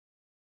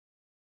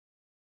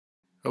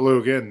Hello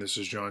again, this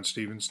is John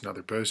Stevens,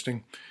 another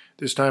posting.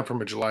 This time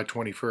from a July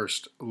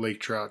 21st lake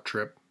trout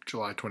trip.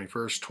 July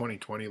 21st,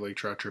 2020 lake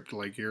trout trip to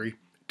Lake Erie.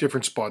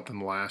 Different spot than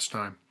the last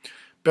time.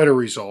 Better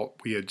result.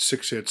 We had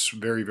 6 hits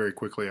very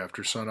quickly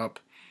after sunup.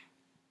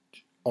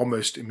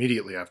 Almost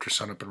immediately after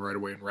sunup and right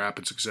away in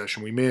rapid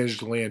succession. We managed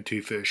to land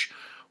 2 fish.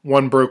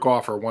 One broke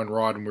off our one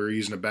rod and we were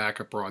using a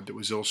backup rod that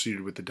was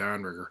ill-suited with the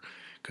downrigger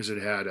because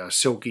it had a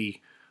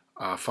silky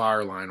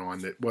fire line on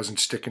that wasn't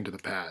sticking to the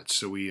pads.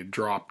 So we had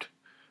dropped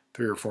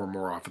 3 or 4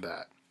 more off of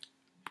that.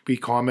 Be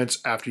comments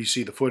after you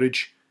see the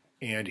footage,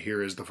 and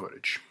here is the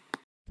footage.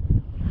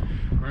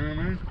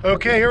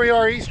 Okay, here we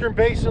are, Eastern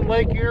Basin,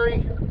 Lake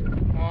Erie.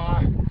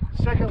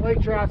 Second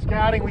lake trout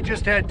scouting. We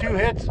just had 2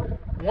 hits.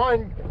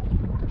 One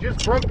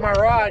just broke my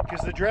rod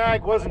because the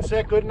drag wasn't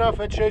set good enough.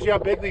 That shows you how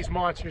big these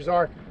monsters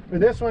are. But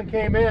this one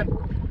came in,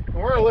 and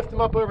we're gonna lift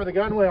them up over the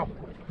gunwale.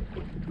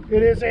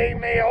 It is a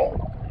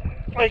male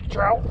lake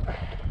trout,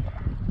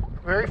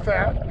 very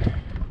fat.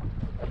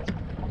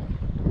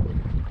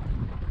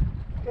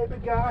 Okay,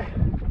 big guy.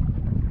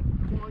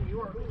 Come on,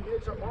 you are. Ooh, you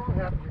hit something wrong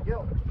happened to your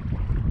gill.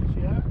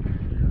 See that?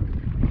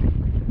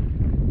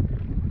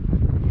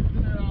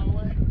 Get that out of the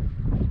way.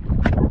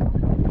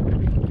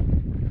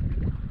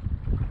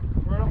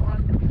 Right up on.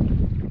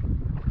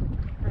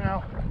 For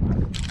now.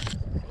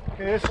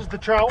 Okay, this is the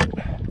trout.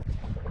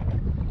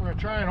 We're going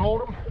to try and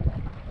hold him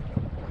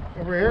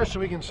over here so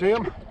we can see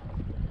him.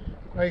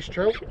 Nice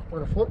trout. We're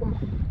going to flip him.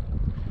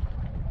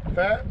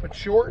 Fat but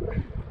short.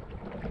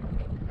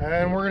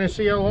 And we're going to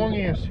see how long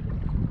he is.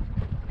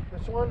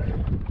 This one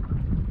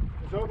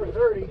is over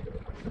 30.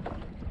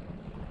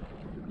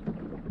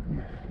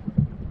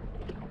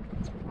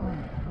 Oh,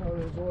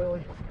 those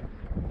oily,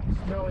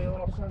 smelly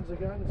little sons of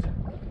guns.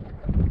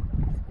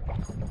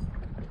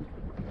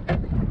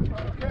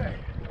 Okay.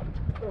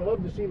 I'd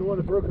love to see the one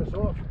that broke us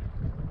off.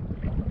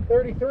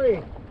 33.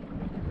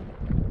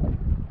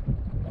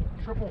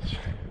 Triples.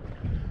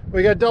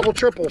 We got double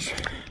triples.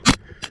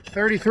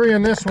 33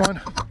 on this one.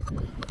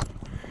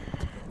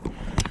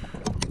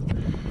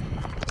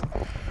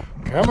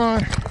 Come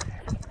on.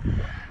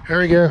 There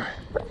we go.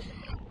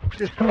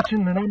 Just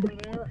touching the number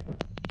there.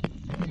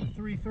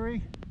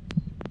 3-3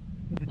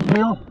 with the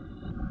tail.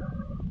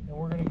 And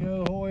we're going to go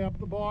all the way up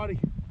the body.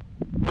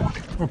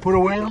 We'll put a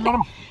weight on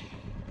him.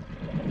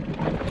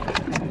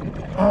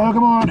 Oh,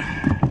 come on.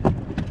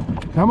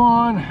 Come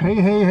on.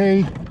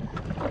 Hey.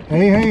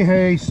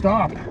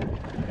 Stop.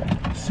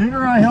 The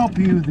sooner I help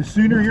you, the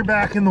sooner you're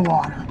back in the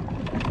water.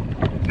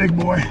 Big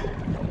boy.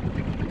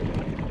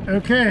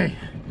 Okay.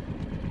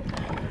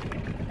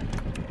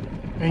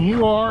 And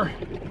you are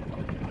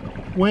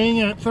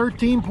weighing at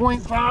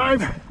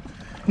 13.5,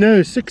 no,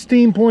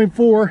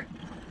 16.4,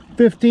 15.4,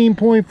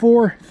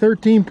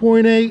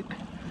 13.8,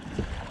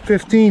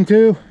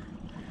 15.2,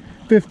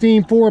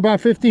 15.4,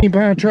 about 15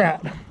 pound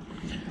trout.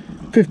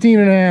 15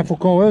 and a half, we'll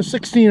call it,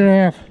 16 and a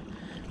half.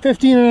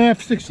 15 and a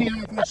half, 16 and a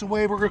half, that's the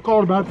way we're gonna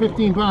call it, about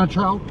 15 pound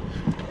trout.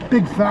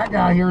 Big fat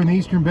guy here in the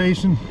Eastern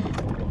Basin.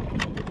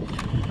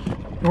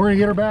 And we're gonna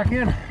get her back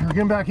in, or get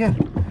him back in.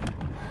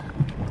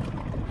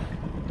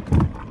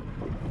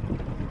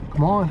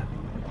 Come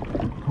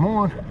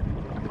on,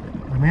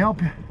 let me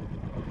help you.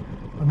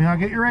 Let me, I'll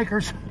get your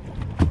acres.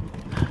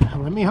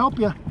 Let me help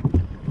you.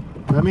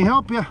 Let me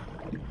help you.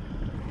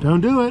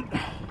 Don't do it.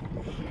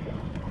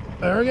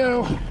 There we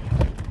go.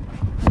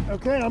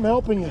 Okay, I'm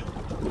helping you.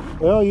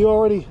 Well, you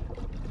already.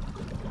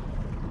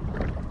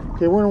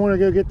 Okay, we're gonna want to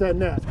go get that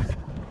net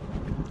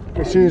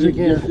as soon as we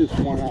can. Get this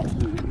one out.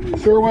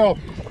 Sure will.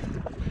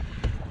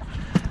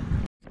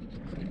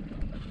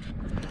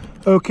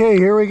 Okay,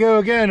 here we go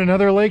again.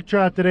 Another lake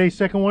trout today,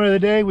 second one of the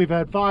day. We've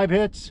had 5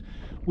 hits.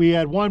 We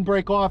had 1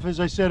 break off, as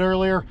I said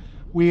earlier.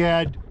 We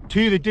had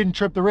 2 that didn't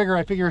trip the rigger.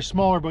 I figure it's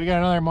smaller, but we got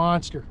another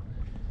monster.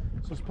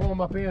 So let's pull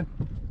him up in.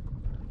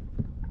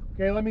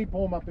 Okay, let me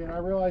pull him up in. I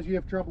realize you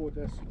have trouble with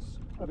this. It's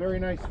a very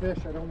nice fish.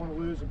 I don't want to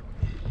lose him.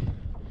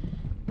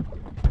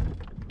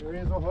 There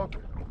is a hook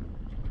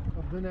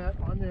of the net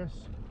on this.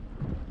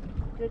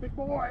 Okay, big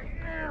boy.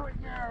 There we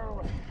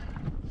go.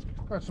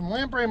 Got some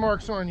lamprey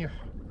marks on you.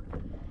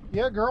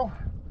 Yeah, girl.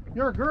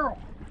 You're a girl.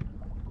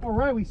 All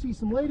right, we see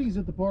some ladies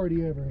at the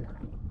party over here.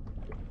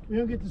 We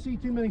don't get to see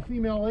too many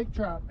female lake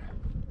trout.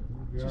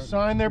 It's a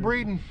sign they're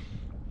breeding.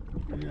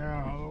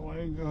 Yeah, go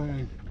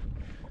ahead.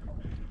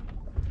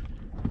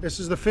 This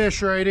is the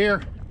fish right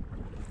here.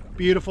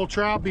 Beautiful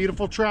trout,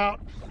 beautiful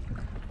trout.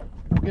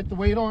 We'll get the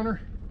weight on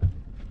her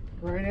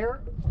right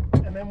here,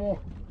 and then we'll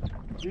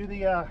do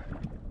the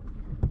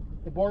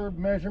barb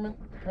measurement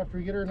after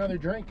we get her another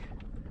drink.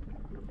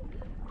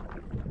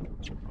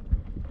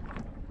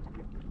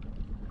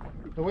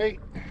 The weight,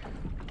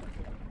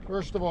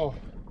 first of all,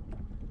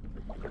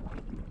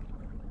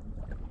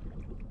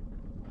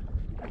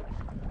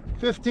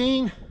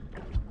 15.2.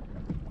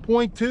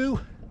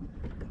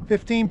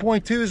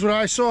 15.2 is what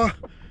I saw.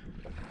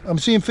 I'm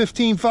seeing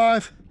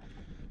 15.5,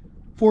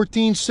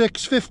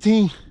 14.6,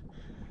 15. It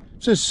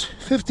says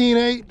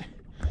 15.8.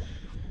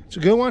 It's a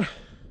good one.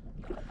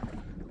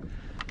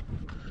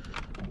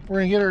 We're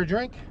gonna get her a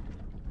drink.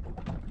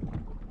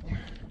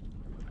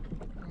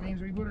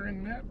 as we put her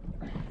in the net.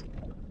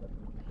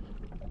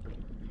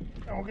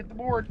 And we'll get the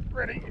board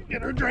ready,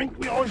 get her a drink.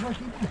 We always want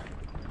to keep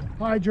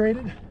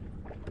hydrated.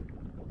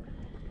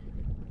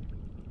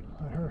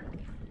 Let her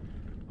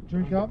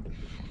drink up.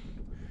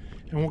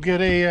 And we'll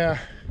get a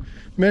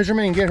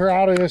measurement and get her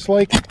out of this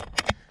lake.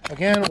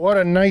 Again, what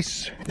a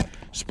nice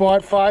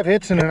spot. 5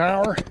 hits in an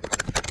hour.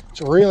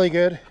 It's really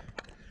good.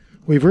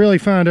 We've really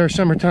found our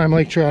summertime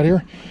lake trout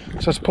here.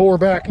 So let's pull her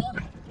back in.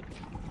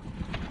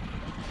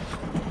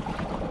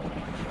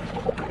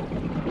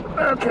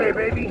 Okay,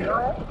 baby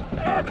girl.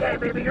 Okay,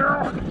 baby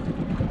girl.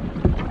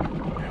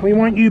 We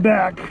want you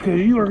back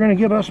because you are going to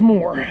give us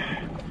more.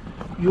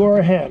 You are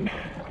ahead.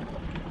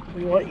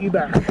 We want you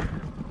back.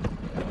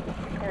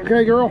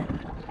 Okay, girl.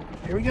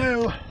 Here we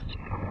go.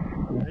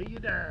 Lay you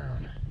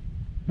down.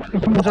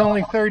 This one's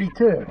only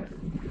 32.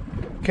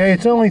 Okay,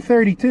 it's only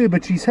 32,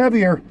 but she's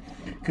heavier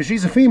because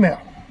she's a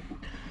female.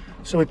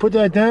 So we put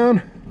that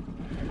down.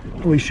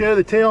 We show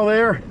the tail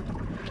there.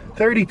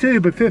 32,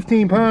 but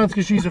 15 pounds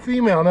because she's a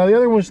female. Now the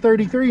other one's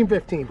 33 and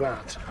 15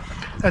 pounds.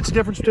 That's the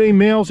difference between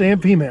males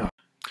and females.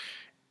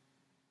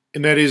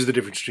 And that is the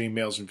difference between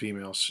males and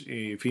females.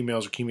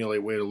 Females accumulate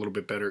weight a little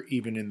bit better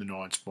even in the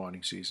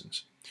non-spawning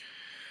seasons.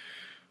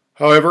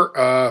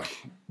 However,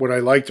 what I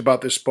liked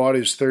about this spot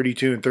is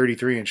 32 and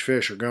 33 inch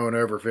fish are going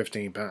over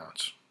 15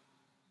 pounds.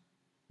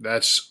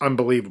 That's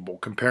unbelievable.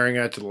 Comparing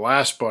that to the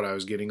last spot I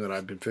was getting that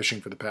I've been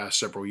fishing for the past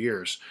several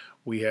years,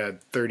 we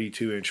had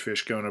 32 inch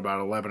fish going about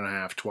 11 and a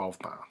half, 12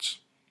 pounds.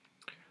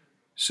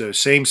 So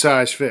same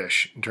size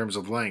fish in terms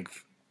of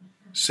length,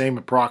 same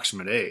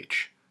approximate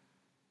age,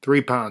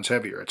 3 pounds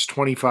heavier. It's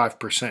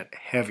 25%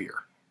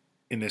 heavier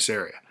in this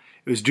area.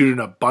 It was due to an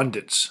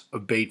abundance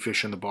of bait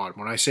fish in the bottom.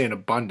 When I say an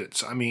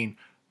abundance, I mean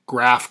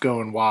graph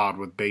going wild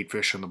with bait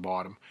fish in the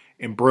bottom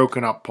and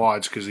broken up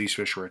pods because these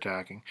fish were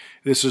attacking.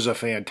 This is a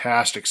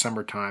fantastic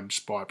summertime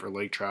spot for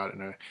lake trout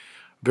in a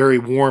very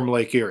warm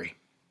Lake Erie.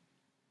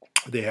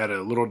 They had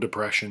a little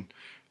depression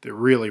that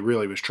really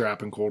was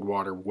trapping cold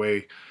water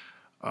way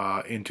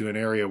into an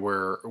area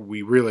where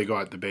we really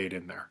got the bait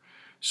in there.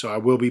 So I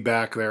will be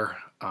back there.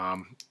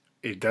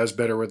 It does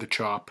better with a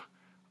chop.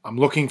 I'm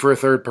looking for a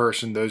third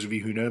person. Those of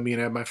you who know me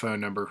and have my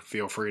phone number,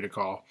 feel free to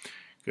call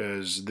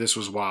because this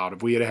was wild.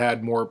 If we had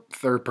had more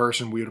third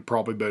person, we would have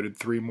probably boated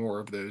 3 more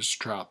of those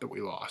trout that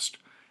we lost.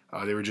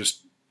 They were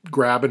just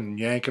grabbing and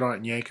yanking on it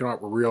and yanking on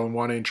it. We're reeling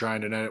one in,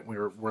 trying to net it.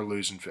 We're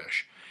losing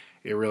fish.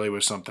 It really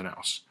was something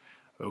else.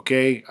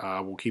 Okay,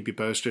 we'll keep you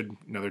posted.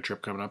 Another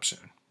trip coming up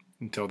soon.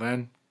 Until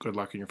then, good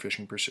luck in your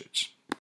fishing pursuits.